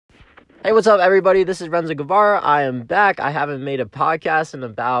Hey, what's up, everybody? This is Renzo Guevara. I am back. I haven't made a podcast in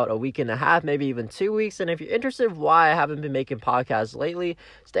about a week and a half, maybe even 2 weeks. And if you're interested in why I haven't been making podcasts lately,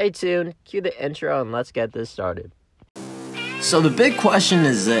 stay tuned, cue the intro, and let's get this started. So the big question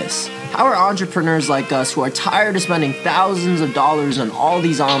is this: how are entrepreneurs like us who are tired of spending thousands of dollars on all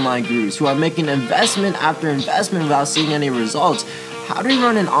these online gurus, who are making investment after investment without seeing any results, how do we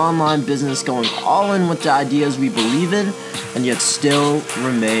run an online business going all in with the ideas we believe in and yet still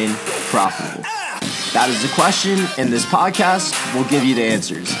remain profitable? That is the question. In this podcast, we'll give you the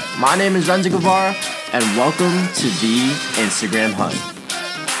answers. My name is Renzo Guevara, and welcome to the Instagram Hunt.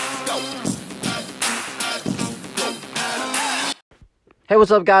 Hey, what's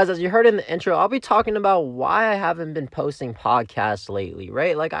up, guys? As you heard in the intro, I'll be talking about why I haven't been posting podcasts lately,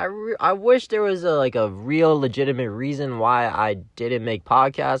 right? Like, I wish there was a real legitimate reason why I didn't make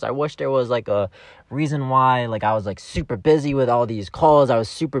podcasts. I wish there was a reason why I was super busy with all these calls. I was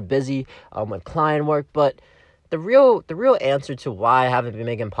super busy with client work. But the real answer to why I haven't been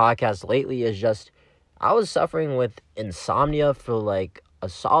making podcasts lately is just I was suffering with insomnia for a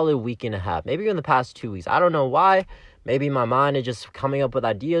solid week and a half, maybe in the past 2 weeks. I don't know why. Maybe my mind is just coming up with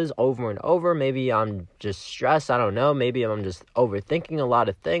ideas over and over. Maybe I'm just stressed. I don't know. Maybe I'm just overthinking a lot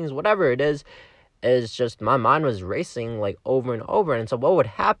of things. Whatever it is just my mind was racing over and over. And so what would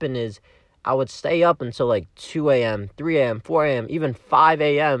happen is I would stay up until 2 a.m., 3 a.m., 4 a.m., even 5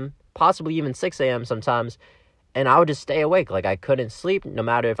 a.m., possibly even 6 a.m. sometimes. And I would just stay awake. I couldn't sleep no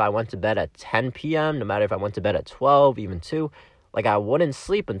matter if I went to bed at 10 p.m., no matter if I went to bed at 12, even 2. I wouldn't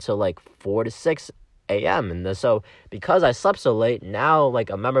sleep until 4 to 6 a.m. And so because I slept so late, now I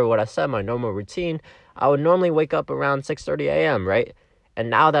remember what I said, my normal routine, I would normally wake up around 6:30 a.m., right? And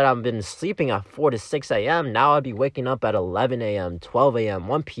now that I've been sleeping at 4 to 6 a.m., now I'd be waking up at 11 a.m., 12 a.m.,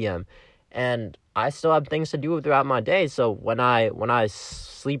 1 p.m., and I still have things to do throughout my day. So when I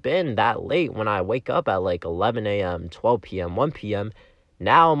sleep in that late, when I wake up at 11 a.m., 12 p.m., 1 p.m.,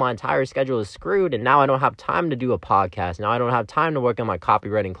 now my entire schedule is screwed, and now I don't have time to do a podcast. Now I don't have time to work on my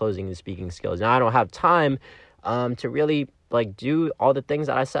copywriting, closing, and speaking skills. Now I don't have time to really do all the things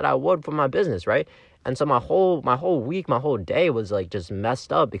that I said I would for my business, right? And so my whole week, my whole day was just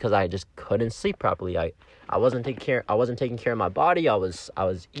messed up because I just couldn't sleep properly. I wasn't taking care of my body. I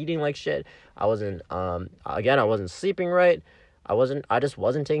was eating like shit. I wasn't sleeping right. I just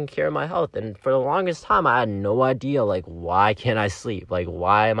wasn't taking care of my health. And for the longest time, I had no idea, why can't I sleep?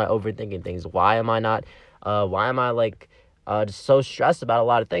 Why am I overthinking things? Why am I just so stressed about a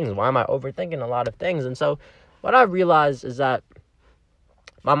lot of things? Why am I overthinking a lot of things? And so what I realized is that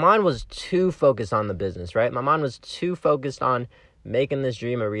my mind was too focused on the business, right? My mind was too focused on making this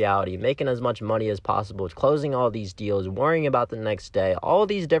dream a reality, making as much money as possible, closing all these deals, worrying about the next day, all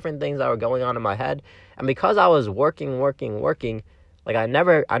these different things that were going on in my head. And because I was working, I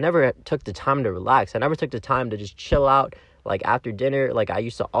never took the time to relax. I never took the time to just chill out. After dinner, I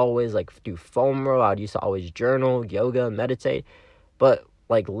used to always do foam roll. I used to always journal, yoga, meditate. But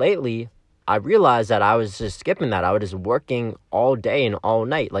lately, I realized that I was just skipping that. I was just working all day and all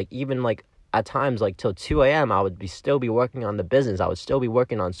night. Even at times till 2 a.m. I would still be working on the business. I would still be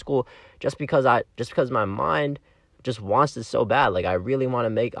working on school just because my mind just wants it so bad. I really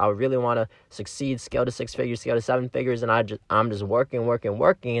want to succeed, scale to 6 figures, scale to 7 figures, and I'm just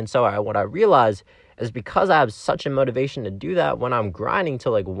working. And so what I realized is because I have such a motivation to do that, when I'm grinding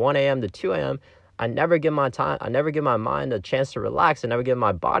till 1 a.m. to 2 a.m., I never give my mind a chance to relax. I never give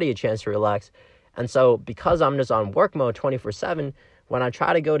my body a chance to relax. And so because I'm just on work mode 24/7, when I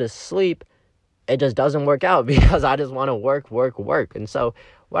try to go to sleep, it just doesn't work out because I just want to work. And so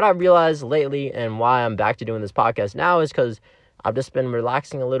what I realized lately and why I'm back to doing this podcast now is because I've just been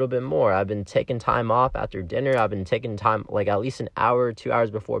relaxing a little bit more. I've been taking time off after dinner. I've been taking time at least an hour, 2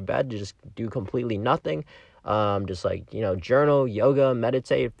 hours before bed to just do completely nothing. Just journal, yoga,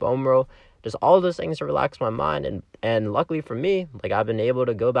 meditate, foam roll, just all those things to relax my mind. And luckily for me, I've been able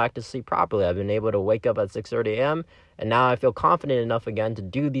to go back to sleep properly. I've been able to wake up at 6:30 a.m. and now I feel confident enough again to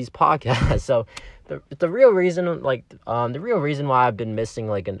do these podcasts. So the real reason why I've been missing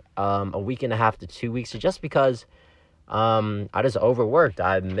a week and a half to 2 weeks is just because I just overworked.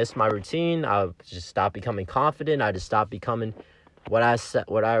 I missed my routine. I just stopped becoming confident. I just stopped becoming what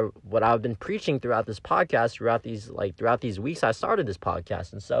I've been preaching throughout this podcast, throughout these weeks I started this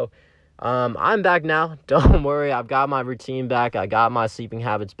podcast. And so I'm back now. Don't worry. I've got my routine back. I got my sleeping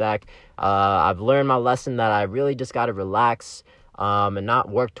habits back. I've learned my lesson that I really just got to relax, and not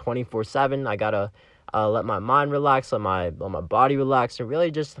work 24/7. I got to let my mind relax, let my body relax, and really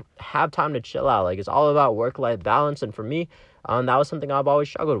just have time to chill out. It's all about work-life balance. And for me, that was something I've always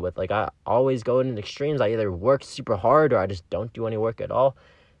struggled with. I always go in extremes. I either work super hard or I just don't do any work at all.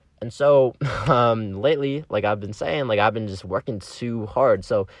 And so lately, like I've been saying, like I've been just working too hard.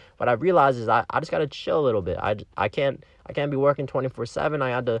 So what I realized is I just gotta chill a little bit. I can't be working 24/7. I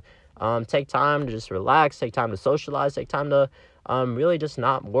had to take time to just relax, take time to socialize, take time to really just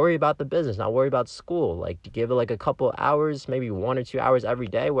not worry about the business, not worry about school. Like to give it like a couple hours, maybe 1 or 2 hours every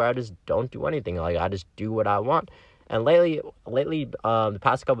day where I just don't do anything. Like I just do what I want. And lately, the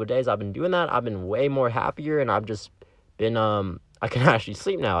past couple of days, I've been doing that. I've been way more happier, and I've just been I can actually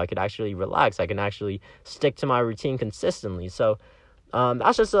sleep now. I could actually relax. I can actually stick to my routine consistently. So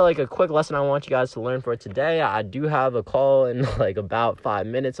that's just like a quick lesson I want you guys to learn for today. I do have a call in like about 5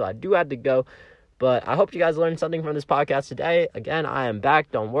 minutes, so I do have to go. But I hope you guys learned something from this podcast today. Again, I am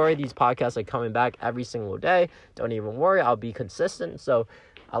back. Don't worry. These podcasts are coming back every single day. Don't even worry. I'll be consistent. So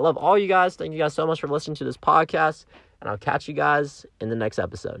I love all you guys. Thank you guys so much for listening to this podcast. And I'll catch you guys in the next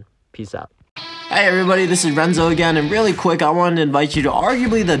episode. Peace out. Hey everybody, this is Renzo again, and really quick, I wanted to invite you to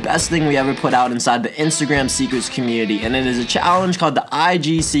arguably the best thing we ever put out inside the Instagram Secrets community, and it is a challenge called the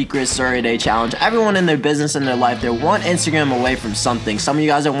IG Secrets 30-Day Challenge. Everyone in their business and their life, they're one Instagram away from something. Some of you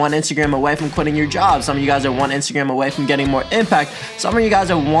guys are one Instagram away from quitting your job. Some of you guys are one Instagram away from getting more impact. Some of you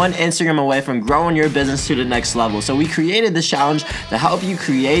guys are one Instagram away from growing your business to the next level. So we created this challenge to help you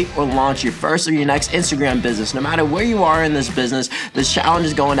create or launch your first or your next Instagram business. No matter where you are in this business, this challenge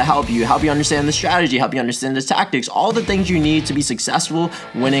is going to help you understand the strategy, help you understand the tactics, all the things you need to be successful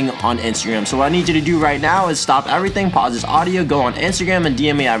winning on Instagram. So what I need you to do right now is stop everything, pause this audio, go on Instagram and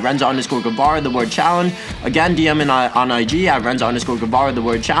DM me at Renzo_Guevara, the word challenge. Again, DM me on IG at Renzo_Guevara, the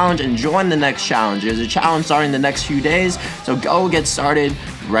word challenge, and join the next challenge. There's a challenge starting the next few days, so go get started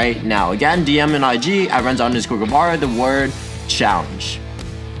right now. Again, DM me on IG at Renzo_Guevara, the word challenge.